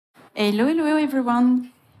Hello, hello, everyone.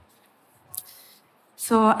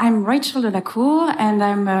 So I'm Rachel Delacour, and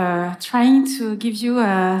I'm trying to give you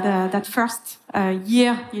that first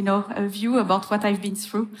year, a view about what I've been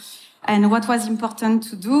through and what was important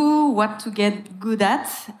to do, what to get good at,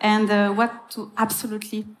 and what to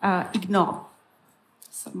absolutely ignore.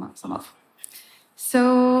 Some of.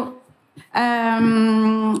 So,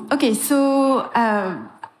 okay, so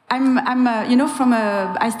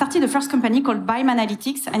I started the first company called Bime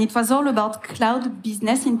Analytics, and it was all about cloud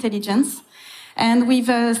business intelligence. And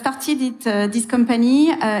we've started this company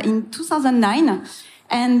in 2009.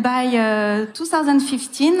 And by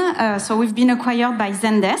 2015, so we've been acquired by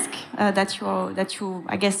Zendesk, that you,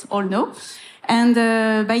 I guess, all know. And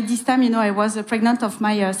by this time, I was pregnant of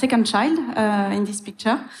my second child in this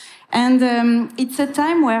picture. And it's a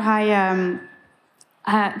time where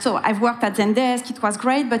so I've worked at Zendesk, it was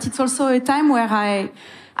great, but it's also a time where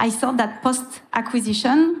I thought that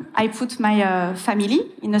post-acquisition, I put my family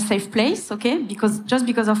in a safe place, okay, just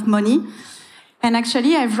because of money. And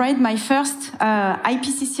actually, I've read my first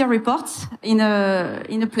IPCC report in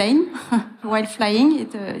a plane while flying,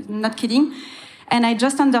 not kidding. And I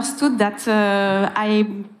just understood that I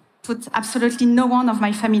put absolutely no one of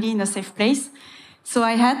my family in a safe place. So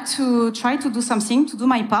I had to try to do something, to do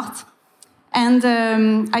my part. And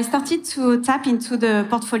I started to tap into the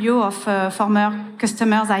portfolio of former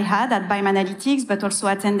customers I had at Bime Analytics, but also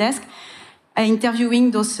at Zendesk,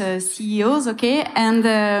 interviewing those CEOs, okay? And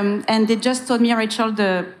they just told me, Rachel,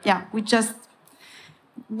 I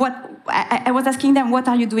was asking them, what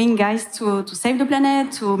are you doing, guys, to save the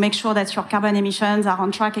planet, to make sure that your carbon emissions are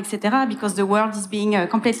on track, etc., because the world is being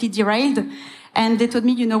completely derailed. And they told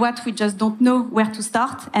me, you know what, we just don't know where to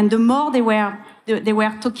start. And the more they were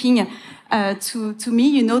talking to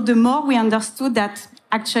me, the more we understood that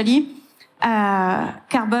actually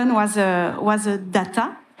carbon was a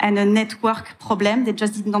data and a network problem. They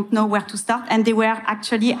just did not know where to start. And they were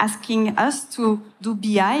actually asking us to do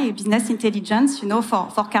BI, business intelligence,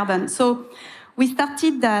 for carbon. So we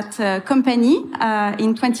started that company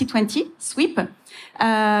in 2020, Sweep.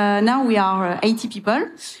 Now we are 80 people.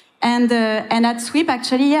 And at Sweep,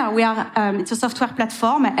 actually, we are, it's a software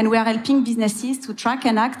platform, and we are helping businesses to track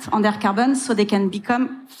and act on their carbon so they can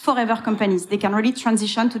become forever companies. They can really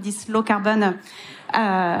transition to this low carbon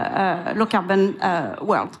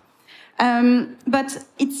world. But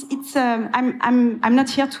I'm not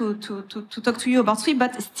here to talk to you about Sweep,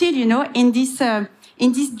 but still, in this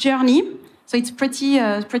journey, so it's pretty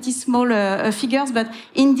small figures, but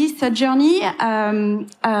in this journey,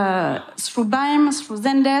 through Bime, through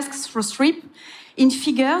Zendesk, through Sweep, in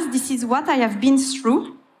figures, this is what I have been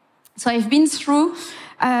through. So I've been through,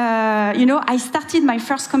 I started my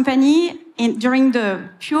first company during the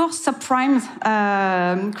pure subprime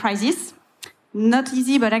crisis. Not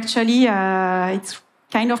easy, but actually it's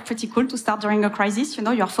kind of pretty cool to start during a crisis.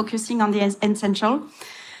 You're focusing on the essential.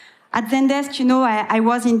 At Zendesk, I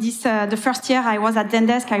was in this, the first year I was at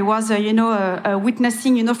Zendesk, I was,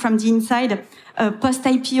 witnessing, from the inside, a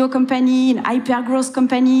post-IPO company, an hyper-growth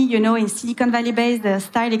company, in Silicon Valley-based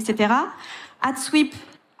style, etc. At Sweep,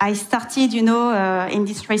 I started, in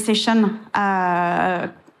this recession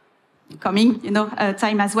coming,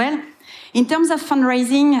 time as well. In terms of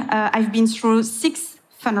fundraising, I've been through 6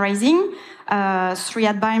 fundraising, 3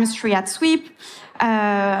 at Bime, 3 at Sweep.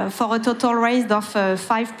 For a total raise of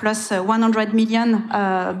 5 plus 100 million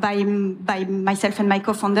by myself and my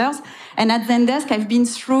co-founders. And at Zendesk, I've been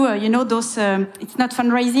through, those, it's not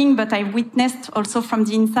fundraising, but I've witnessed also from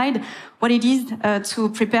the inside what it is to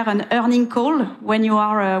prepare an earning call when you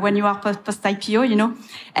are post-IPO,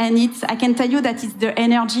 And I can tell you that it's the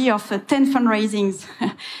energy of 10 fundraisings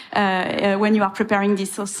when you are preparing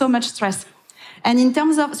this, so much stress. And in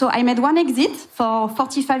terms of, so I made one exit for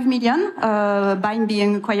 45 million, by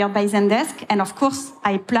being acquired by Zendesk. And of course,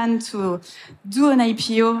 I plan to do an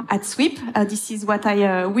IPO at Sweep. This is what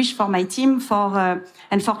I wish for my team,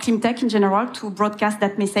 and for clean tech in general, to broadcast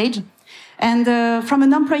that message. And from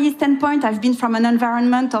an employee standpoint, I've been from an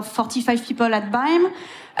environment of 45 people at Bime.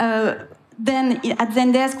 Then at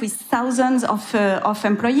Zendesk with thousands of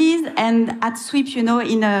employees, and at Sweep, in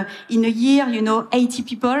a year, 80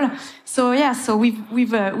 people. So yeah, so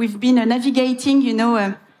we've been navigating,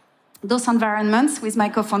 those environments with my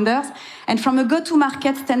co-founders. And from a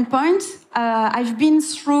go-to-market standpoint, I've been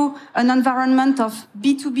through an environment of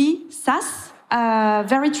B2B SaaS,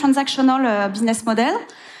 very transactional business model.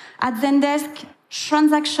 At Zendesk,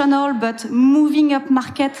 transactional but moving up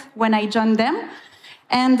market when I joined them.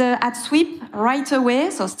 And at Sweep, right away,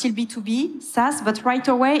 so still B2B, SaaS, but right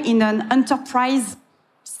away in an enterprise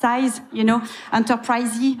size,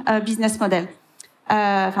 enterprisey business model.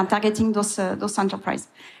 targeting those enterprise.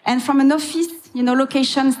 And from an office,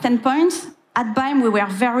 location standpoint, at Bime, we were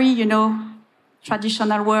very,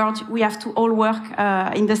 traditional world. We have to all work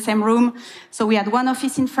in the same room. So we had one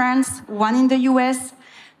office in France, one in the US.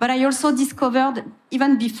 But I also discovered,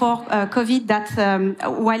 even before COVID, that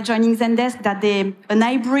while joining Zendesk, that an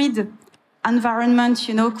hybrid environment,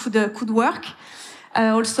 could work.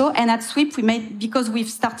 Also, and at Sweep, because we've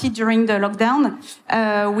started during the lockdown,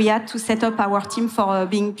 we had to set up our team for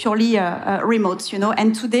being purely remote,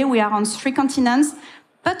 And today we are on 3 continents,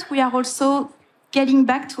 but we are also getting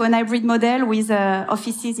back to an hybrid model with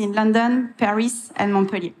offices in London, Paris, and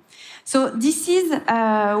Montpellier. So this is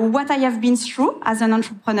what I have been through as an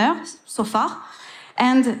entrepreneur so far.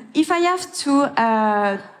 And if I have to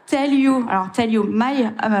tell you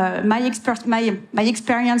my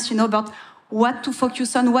experience, about what to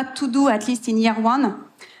focus on, what to do, at least in year 1.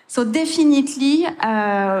 So definitely,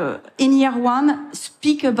 in year 1,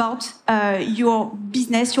 speak about your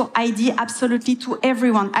business, your idea, absolutely to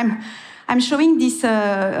everyone. I'm showing this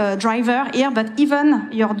driver here, but even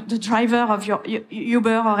the driver of your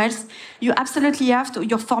Uber or else, you absolutely have to,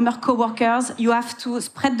 your former coworkers, you have to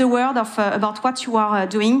spread the word about what you are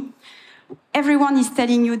doing. Everyone is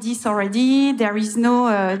telling you this already. There is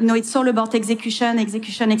it's all about execution,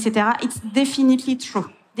 etc. It's definitely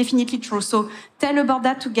true. So tell about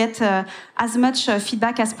that to get as much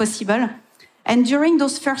feedback as possible. And during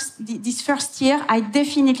this first year,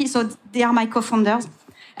 so they are my co-founders,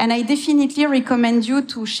 and I definitely recommend you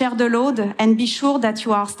to share the load and be sure that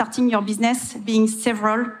you are starting your business being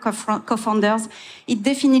several co-founders. It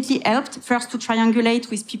definitely helped first to triangulate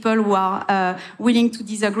with people who are willing to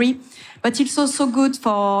disagree. But it's also good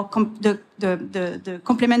for the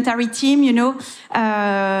complementary team,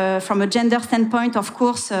 from a gender standpoint, of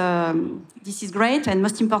course, this is great. And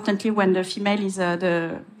most importantly, when the female is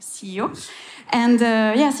the CEO. And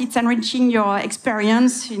yes, it's enriching your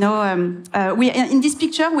experience. In this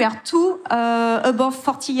picture, we are 2 above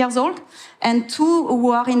 40 years old and 2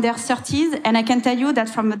 who are in their 30s. And I can tell you that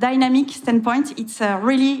from a dynamic standpoint, it's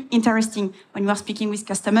really interesting when you are speaking with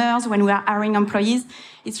customers, when we are hiring employees.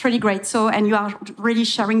 It's really great. So, and you are really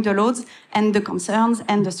sharing the loads and the concerns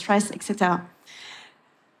and the stress, etc.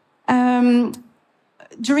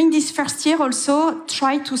 During this first year, also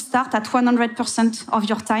try to start at 100% of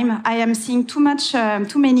your time. I am seeing too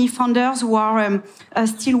many founders who are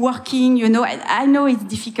still working. I know it's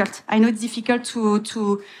difficult. I know it's difficult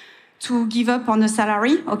to give up on a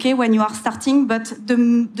salary, okay, when you are starting. But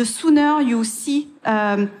the sooner you see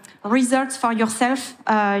results for yourself,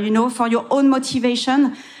 for your own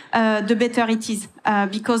motivation, the better it is.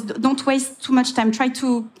 Because don't waste too much time. Try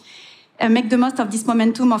to make the most of this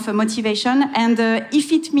momentum of motivation. And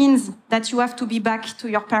if it means that you have to be back to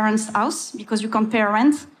your parents' house because you can't pay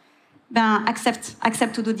rent, then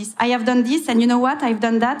accept to do this. I have done this, and you know what? I've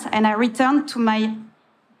done that, and I returned to my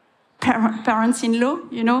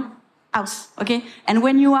parents-in-law, house, okay? And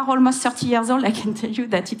when you are almost 30 years old, I can tell you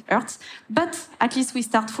that it hurts, but at least we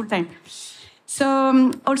start full-time.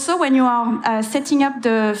 So also when you are setting up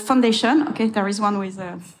the foundation, okay, there is one with...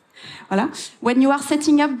 Voilà. When you are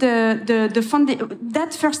setting up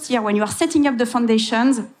that first year, when you are setting up the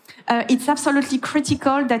foundations, it's absolutely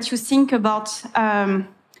critical that you think about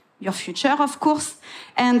your future, of course.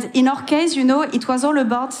 And in our case, it was all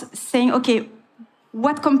about saying, okay,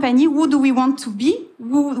 what company, who do we want to be?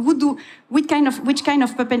 Which kind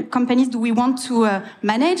of companies do we want to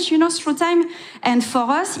manage, through time? And for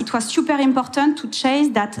us, it was super important to chase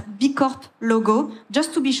that B Corp logo,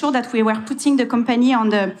 just to be sure that we were putting the company on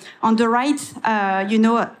the right,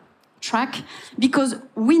 track, because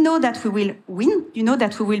we know that we will win.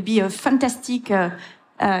 That we will be a fantastic, SAP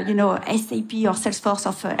or Salesforce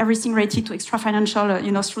of everything related to extra financial,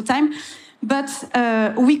 through time. But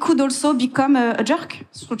we could also become a jerk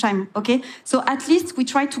through time, okay? So at least we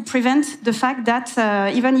try to prevent the fact that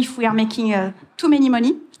even if we are making too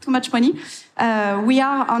much money, we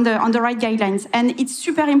are on the right guidelines. And it's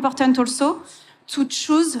super important also to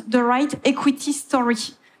choose the right equity story.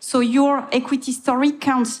 So your equity story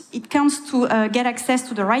counts. It counts to get access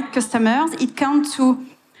to the right customers. It counts to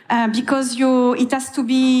because you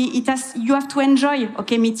have to enjoy,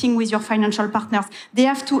 okay, meeting with your financial partners. They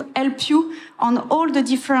have to help you on all the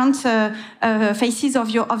different phases of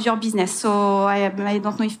your business. So I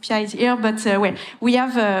don't know if Pia is here, but we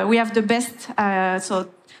have the best. So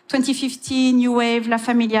 2015, New Wave, La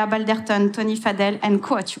Familia, Balderton, Tony Fadell, and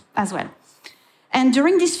Coatu as well. And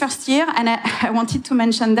during this first year, and I wanted to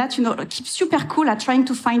mention that, keep super cool at trying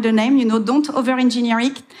to find a name. Don't over-engineer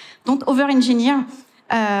it. Don't over-engineer.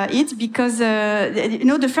 it because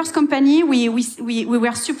the first company we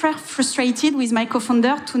were super frustrated with my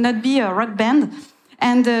co-founder to not be a rock band.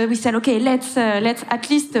 And we said, okay, let's at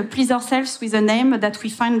least please ourselves with a name that we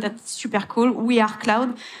find that's super cool. We are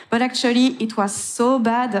Cloud, but actually it was so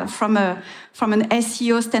bad from an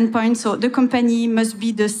SEO standpoint. So the company must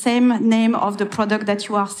be the same name of the product that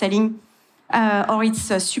you are selling, or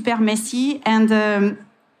it's super messy. And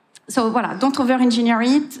so voilà, don't over-engineer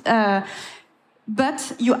it.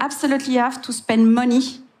 But you absolutely have to spend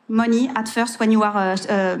money at first when you are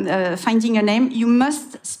finding a name. You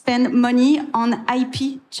must spend money on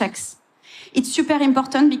IP checks. It's super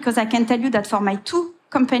important because I can tell you that for my 2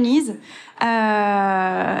 companies,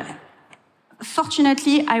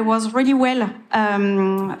 fortunately, I was really well,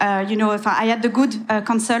 I had the good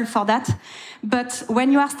counsel for that. But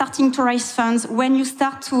when you are starting to raise funds, when you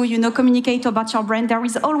start to, communicate about your brand, there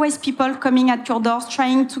is always people coming at your doors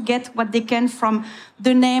trying to get what they can from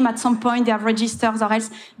the name. At some point, they have registers or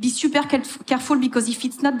else. Be super careful because if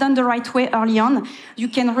it's not done the right way early on, you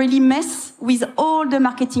can really mess with all the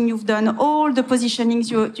marketing you've done, all the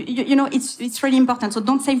positionings. It's really important. So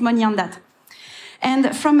don't save money on that.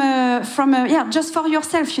 And just for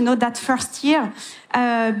yourself, that first year,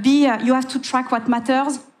 you have to track what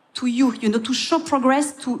matters to you, to show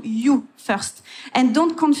progress to you first. And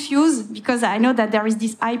don't confuse, because I know that there is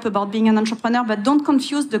this hype about being an entrepreneur, but don't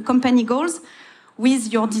confuse the company goals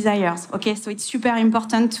with your desires, okay? So it's super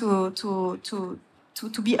important to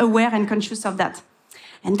be aware and conscious of that.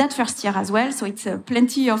 And that first year as well, so it's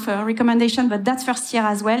plenty of recommendation, but that first year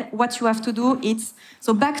as well, what you have to do,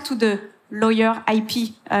 so back to the lawyer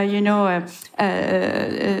IP,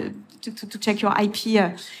 to check your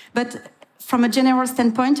IP. But from a general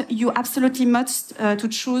standpoint, you absolutely must to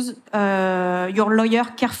choose your lawyer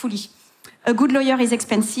carefully. A good lawyer is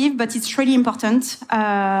expensive, but it's really important.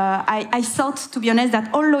 I thought, to be honest, that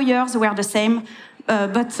all lawyers were the same.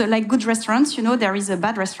 But like good restaurants, there is a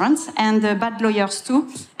bad restaurants and bad lawyers too.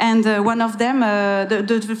 And one of them,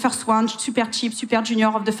 the first one, super cheap, super junior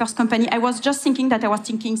of the first company, I was just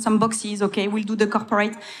thinking some boxes, okay, we'll do the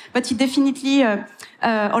corporate. But he definitely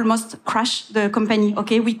almost crashed the company,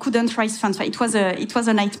 okay? We couldn't raise funds. It was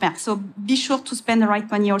a nightmare. So be sure to spend the right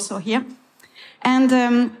money also here.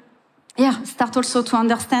 And start also to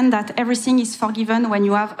understand that everything is forgiven when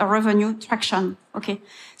you have a revenue traction, okay?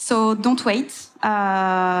 So don't wait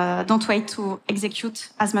to execute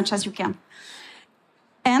as much as you can.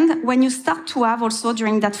 And when you start to have also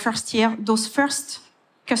during that first year, those first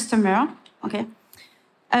customer, okay?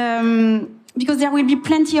 Because there will be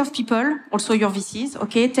plenty of people, also your VCs,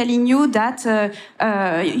 okay, telling you that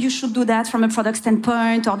you should do that from a product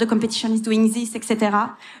standpoint, or the competition is doing this,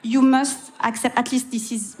 etc. You must accept, at least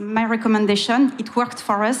this is my recommendation, it worked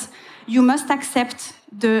for us, you must accept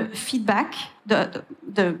the feedback, the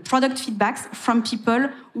product feedbacks from people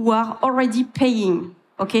who are already paying,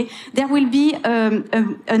 okay? There will be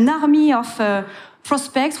an army of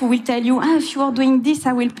prospects who will tell you, if you are doing this,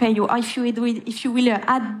 I will pay you. Or if you will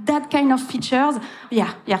add that kind of features,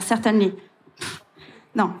 certainly.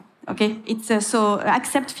 No, okay? It's so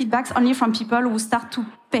accept feedbacks only from people who start to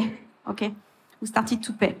pay, okay? Who started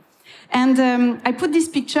to pay. And I put this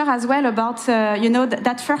picture as well about,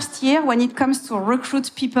 that first year when it comes to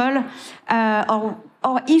recruit people,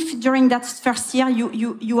 or if during that first year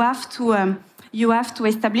you have to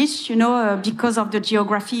establish, because of the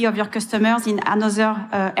geography of your customers in another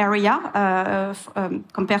area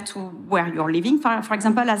compared to where you're living, for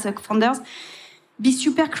example, as a founders, be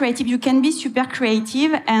super creative. You can be super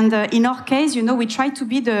creative. And in our case, we try to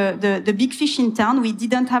be the big fish in town. We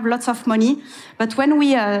didn't have lots of money. But when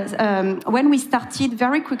we started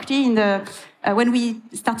very quickly when we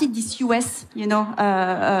started this US,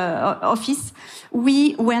 office,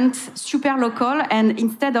 we went super local, and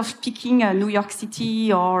instead of picking New York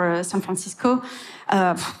City or San Francisco,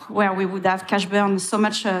 where we would have cash burn so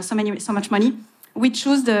much money, we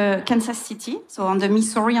chose the Kansas City, so on the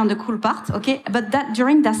Missouri, on the cool part, okay? But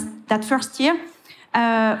during that first year,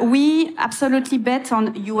 we absolutely bet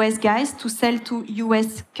on US guys to sell to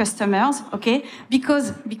US customers, okay?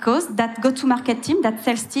 Because that go-to-market team, that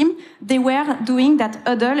sales team, they were doing that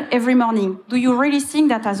huddle every morning. Do you really think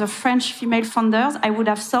that as a French female founders, I would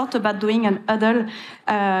have thought about doing an huddle,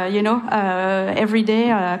 every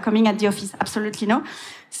day coming at the office? Absolutely no.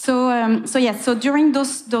 So during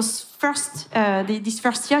this first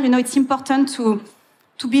year, it's important to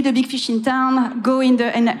be the big fish in town, go in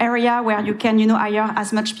an area where you can, hire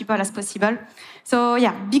as much people as possible. So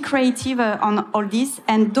be creative on all this,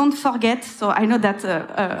 and don't forget. So I know that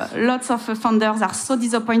lots of founders are so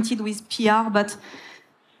disappointed with PR, but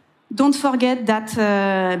Don't forget that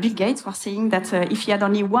Bill Gates was saying that if he had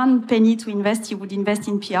only one penny to invest, he would invest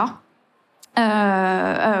in PR.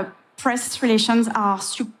 Press relations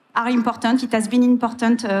are important. It has been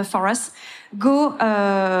important for us. Go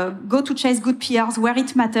to chase good PRs where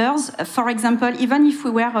it matters. For example, even if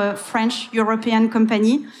we were a French European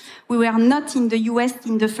company, we were not in the US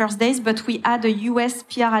in the first days, but we had a US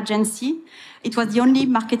PR agency. It was the only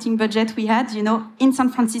marketing budget we had, in San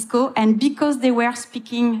Francisco. And because they were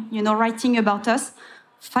speaking, writing about us,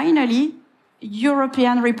 finally,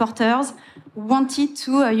 European reporters wanted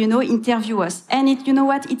to, interview us. And you know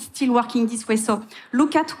what? It's still working this way. So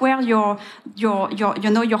look at where your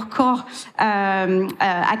core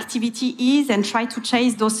activity is, and try to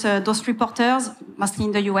chase those reporters, mostly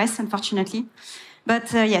in the US, unfortunately.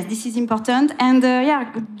 But yes, this is important. And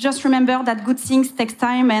just remember that good things take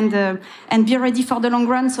time, and be ready for the long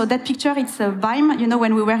run. So that picture, it's Bime,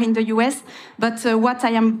 when we were in the US. But what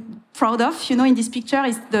I am proud of, in this picture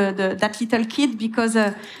is that little kid, because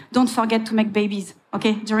don't forget to make babies,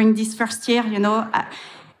 okay? During this first year,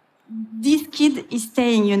 this kid is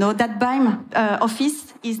staying, that Bime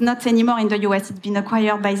office is not anymore in the US. It's been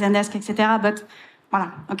acquired by Zendesk, etc. But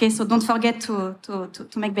voilà, okay, so don't forget to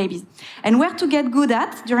make babies. And where to get good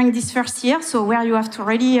at during this first year, so where you have to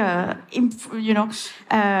really,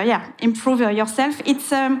 improve yourself,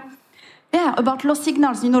 it's about low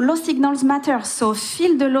signals. Low signals matter, so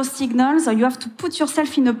feel the low signals, or you have to put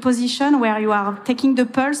yourself in a position where you are taking the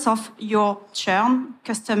pulse of your churn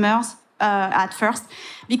customers at first,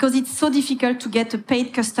 because it's so difficult to get a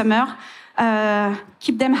paid customer.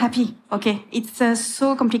 Keep them happy, okay? It's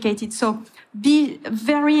so complicated. So be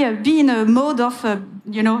in a mode of,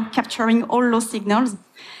 capturing all those signals,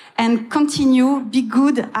 and continue to be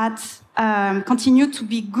good at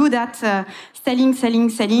selling.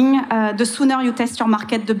 The sooner you test your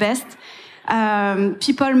market, the best.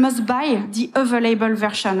 People must buy the available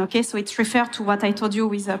version, okay? So it's referred to what I told you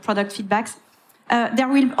with product feedbacks. There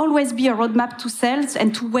will always be a roadmap to sales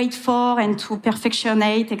and to wait for and to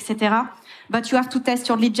perfectionate, etc. But you have to test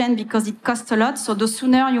your lead gen because it costs a lot. So the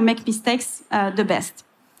sooner you make mistakes, the best.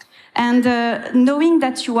 And knowing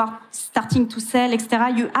that you are starting to sell, etc.,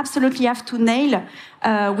 you absolutely have to nail,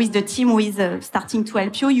 with the team who is starting to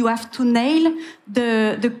help you, you have to nail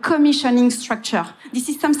the commissioning structure. This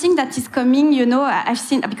is something that is coming, I've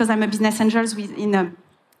seen, because I'm a business angel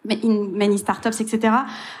in many startups, etc.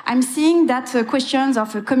 I'm seeing that questions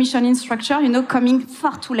of a commissioning structure, coming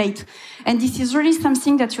far too late. And this is really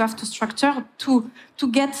something that you have to structure to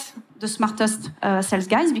get the smartest sales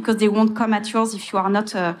guys, because they won't come at yours if you are not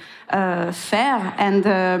fair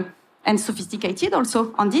and sophisticated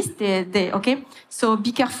also on this. Okay? So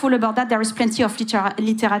be careful about that. There is plenty of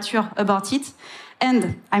literature about it.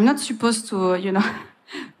 And I'm not supposed to,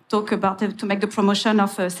 talk about to make the promotion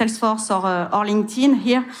of Salesforce or LinkedIn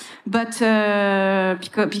here, but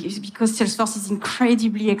because Salesforce is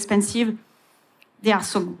incredibly expensive, they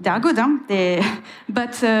are good, huh?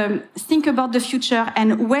 But think about the future,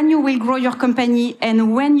 and when you will grow your company,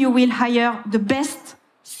 and when you will hire the best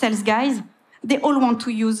sales guys, they all want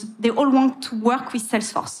to work with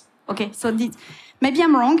Salesforce. Okay, so maybe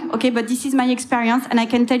I'm wrong, okay, but this is my experience, and I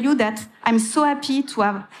can tell you that I'm so happy to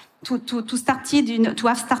have started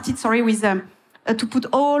with to put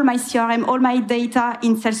all my CRM, all my data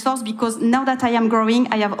in Salesforce, because now that I am growing,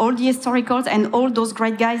 I have all the historicals and all those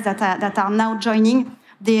great guys that are now joining.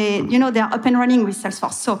 They are up and running with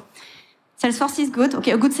Salesforce. So Salesforce is good.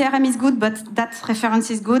 Okay, a good CRM is good, but that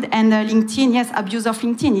reference is good. And LinkedIn, yes, abuse of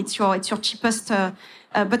LinkedIn. It's your cheapest,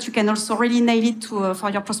 but you can also really nail it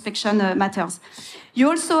for your prospection matters. You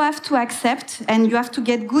also have to accept, and you have to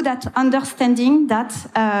get good at understanding that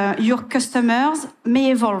your customers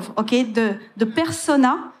may evolve. Okay, the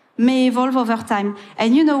persona may evolve over time,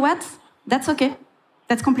 and you know what? That's okay.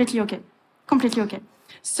 That's completely okay. Completely okay.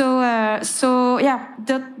 So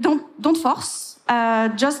don't force.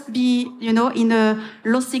 Just be, in a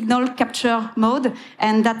low signal capture mode,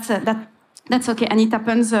 and that's okay. And it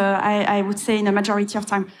happens, I would say, in a majority of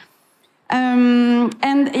time.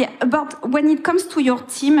 About when it comes to your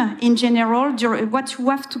team in general, what you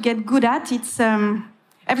have to get good at, it's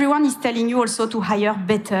everyone is telling you also to hire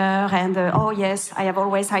better, and oh yes, I have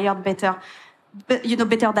always hired better, but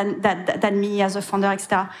better than me as a founder,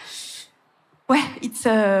 etc. Well,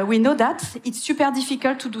 we know that it's super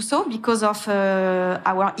difficult to do so because of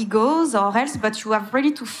our egos or else, but you have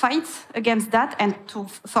really to fight against that and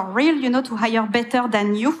for real, to hire better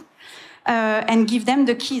than you and give them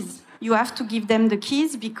the keys. You have to give them the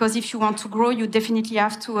keys, because if you want to grow, you definitely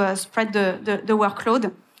have to spread the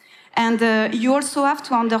workload. And you also have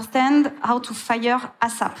to understand how to fire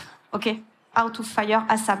ASAP, okay? how to fire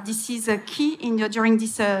ASAP. This is a key during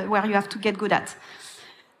this where you have to get good at.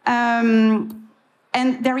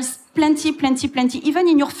 And there is plenty. Even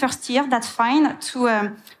in your first year, that's fine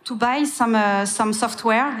to buy some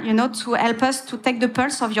software, to help us to take the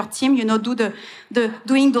pulse of your team.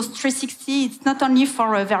 Doing those 360. It's not only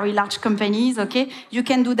for very large companies. Okay, you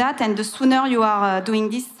can do that, and the sooner you are doing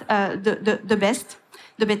this,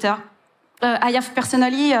 the better. I have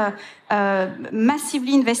personally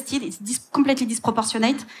massively invested. It's completely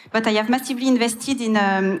disproportionate, but I have massively invested in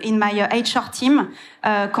my HR team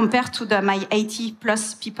compared to my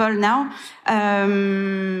 80+ people now,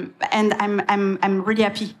 and I'm really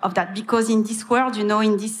happy of that, because in this world,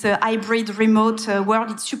 in this hybrid remote world,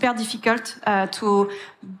 it's super difficult to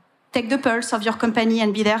take the pulse of your company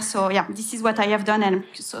and be there. So yeah, this is what I have done, and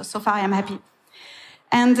so far I am happy.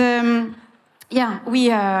 And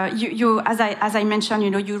as I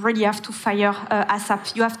mentioned, you really have to fire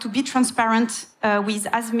ASAP. You have to be transparent with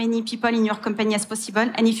as many people in your company as possible.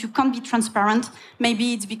 And if you can't be transparent,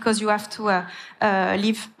 maybe it's because you have to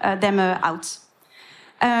leave them out.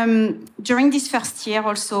 During this first year,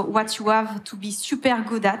 also, what you have to be super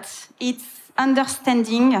good at, it's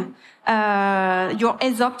understanding your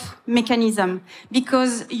ESOP mechanism,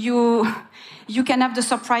 because you can have the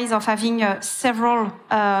surprise of having several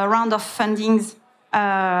rounds of fundings,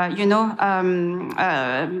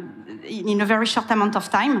 in a very short amount of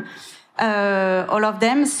time, all of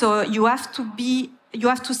them. So you have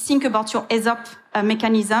to think about your ESOP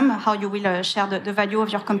mechanism, how you will share the value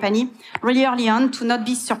of your company really early on, to not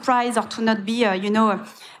be surprised or to not be,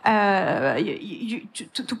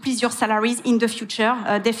 to please your salaries in the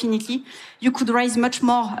future. Definitely, you could raise much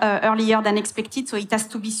more earlier than expected, so it has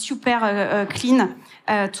to be super clean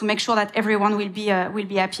to make sure that everyone will be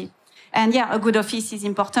happy. And yeah, a good office is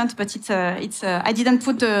important, but I didn't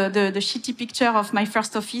put the shitty picture of my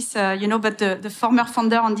first office, but the former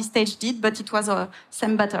founder on this stage did, but it was a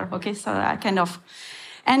same battle, okay, so kind of.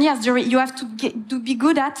 And yes, you have to be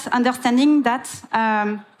good at understanding that,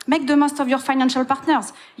 make the most of your financial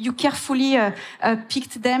partners. You carefully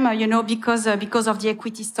picked them, because of the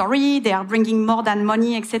equity story, they are bringing more than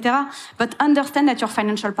money, etc. But understand that your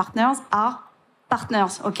financial partners are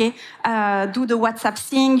partners, okay? Do the WhatsApp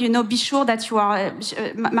thing, be sure that you are...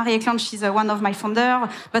 Marie-Éclante, she's one of my founders,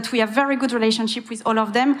 but we have very good relationship with all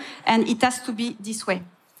of them, and it has to be this way.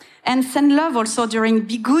 And send love also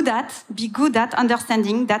be good at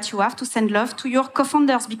understanding that you have to send love to your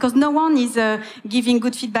co-founders, because no one is giving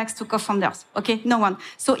good feedbacks to co-founders, okay? No one.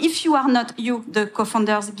 So if you are not, the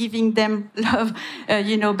co-founders, giving them love,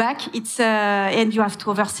 back, it's, and you have to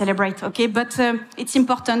over-celebrate, okay? But it's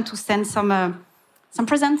important to send some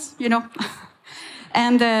presents,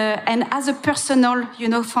 and as a personal,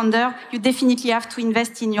 founder, you definitely have to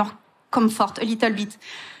invest in your comfort a little bit.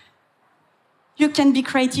 You can be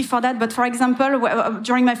creative for that, but for example,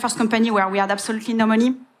 during my first company where we had absolutely no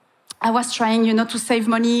money, I was trying, to save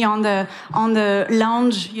money on the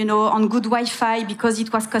lounge, on good Wi-Fi, because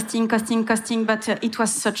it was costing, but it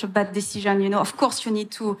was such a bad decision, Of course, you need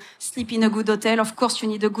to sleep in a good hotel. Of course, you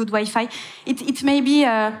need a good Wi-Fi.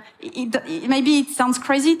 Maybe it sounds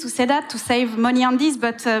crazy to say that, to save money on this,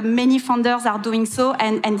 but many founders are doing so,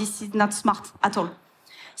 and this is not smart at all.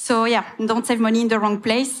 So yeah, don't save money in the wrong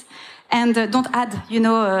place, and don't add,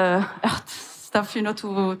 earth stuff,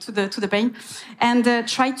 to the pain, and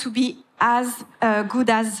try to be as good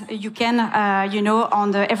as you can,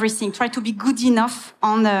 on everything. Try to be good enough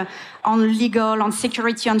on legal, on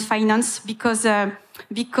security, on finance, because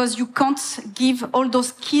you can't give all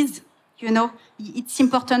those keys. It's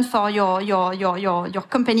important for your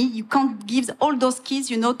company. You can't give all those keys,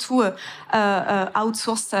 to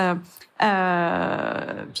outsource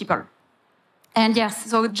people. And yes,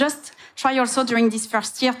 so just try also during this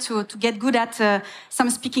first year to get good at some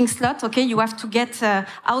speaking slot, okay? You have to get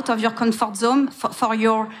out of your comfort zone for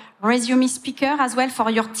your resume speaker as well, for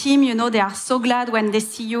your team, they are so glad when they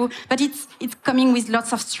see you, but it's coming with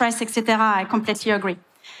lots of stress, etc. I completely agree.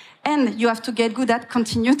 And you have to get good at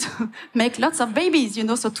continue to make lots of babies,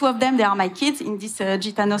 So 2 of them, they are my kids in this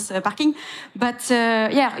Gitanos parking. But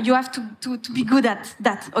you have to be good at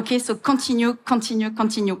that, okay? So continue.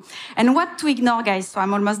 And what to ignore, guys? So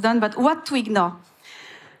I'm almost done, but what to ignore?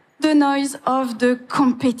 The noise of the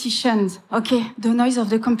competitions, okay? The noise of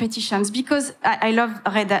the competitions, because I love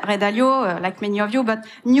Redalio, like many of you, but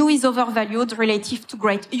new is overvalued relative to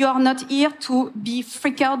great. You are not here to be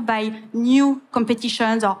freaked out by new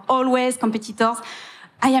competitions or always competitors.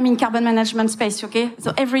 I am in carbon management space, okay?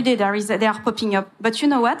 So every day they are popping up. But you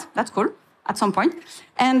know what? That's cool at some point.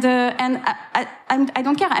 And I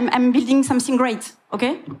don't care. I'm building something great,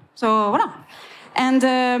 okay? So voilà. And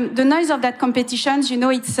the noise of that competition,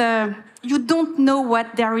 it's you don't know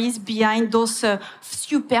what there is behind those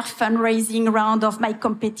super fundraising round of my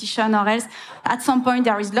competition, or else at some point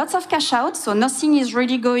there is lots of cash out, so nothing is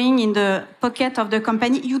really going in the pocket of the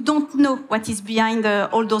company. You don't know what is behind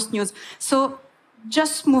all those news. So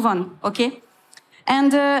just move on, okay?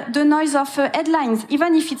 And the noise of headlines,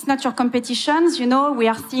 even if it's not your competitions, we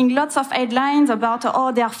are seeing lots of headlines about,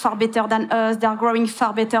 they are far better than us, they are growing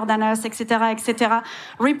far better than us, etc., etc.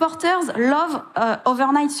 Reporters love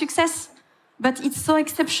overnight success, but it's so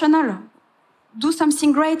exceptional. Do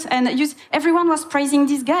something great. And everyone was praising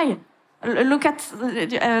this guy. Look at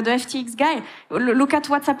the FTX guy. Look at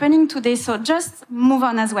what's happening today. So just move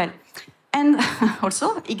on as well. And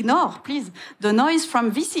also ignore, please, the noise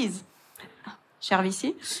from VCs. Cher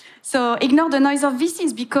VC. So ignore the noise of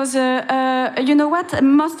VCs because you know what?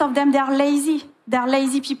 Most of them, they are lazy. They are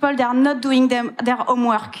lazy people. They are not doing their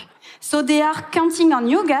homework. So they are counting on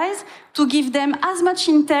you guys to give them as much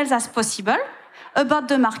intel as possible about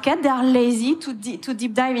the market. They are lazy to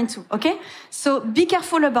deep dive into, okay? So be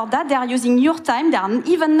careful about that. They are using your time. They are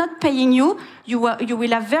even not paying you. You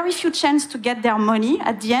will have very few chance to get their money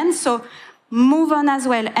at the end. So move on as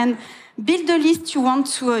well. And build a list you want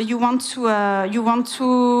to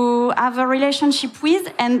have a relationship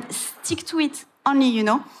with and stick to it only,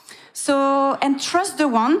 So, and trust the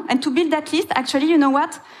one. And to build that list, actually, you know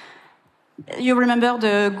what? You remember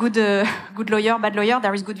the good lawyer, bad lawyer.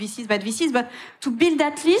 There is good VCs, bad VCs. But to build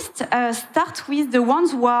that list, start with the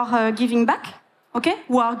ones who are giving back, okay?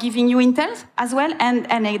 Who are giving you intel as well. And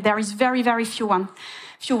there is very, very few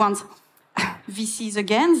ones. VCs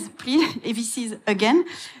again, please. VCs again.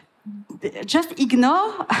 Just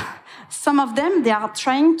ignore some of them. They are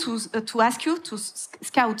trying to ask you to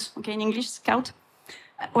scout. Okay, in English, scout.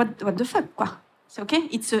 What the fuck? Quoi? So, okay,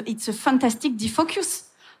 it's a fantastic defocus.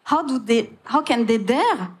 How can they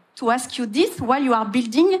dare to ask you this while you are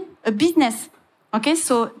building a business? Okay,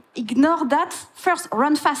 so ignore that first.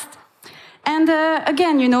 Run fast. And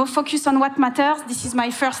again, focus on what matters. This is my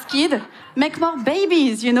first kid. Make more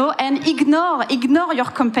babies, and ignore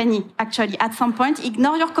your company, actually. At some point,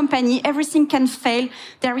 ignore your company. Everything can fail.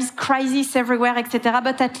 There is crisis everywhere, etc.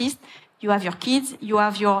 But at least you have your kids, you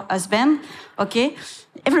have your husband, okay?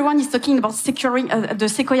 Everyone is talking about securing, the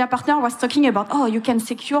Sequoia partner was talking about, you can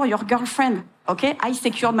secure your girlfriend, okay? I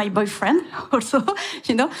secured my boyfriend also,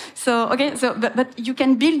 So, okay, so, but you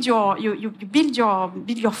can build build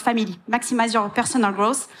your family, maximize your personal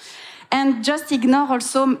growth. And just ignore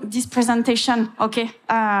also this presentation, okay?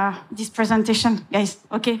 This presentation, guys,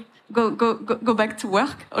 okay? Go back to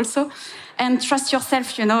work also. And trust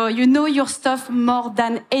yourself, you know your stuff more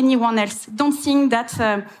than anyone else. Don't think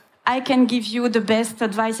that I can give you the best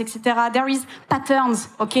advice, etc. There is patterns,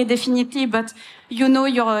 okay, definitely, but you know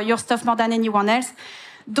your stuff more than anyone else.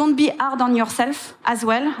 Don't be hard on yourself as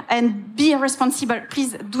well, and be responsible.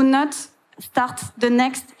 Please do not start the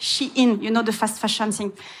next Shein, the fast fashion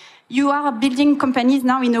thing. You are building companies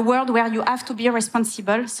now in a world where you have to be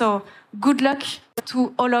responsible. So good luck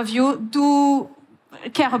to all of you. Do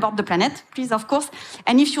care about the planet, please, of course.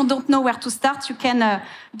 And if you don't know where to start, you can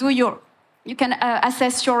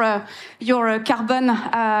assess your carbon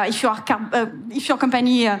if your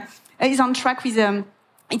company is on track with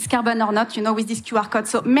its carbon or not, with this QR code.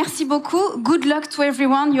 So merci beaucoup. Good luck to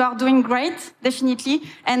everyone. You are doing great, definitely.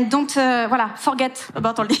 And don't forget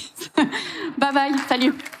about all this. Bye bye.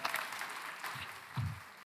 Salut.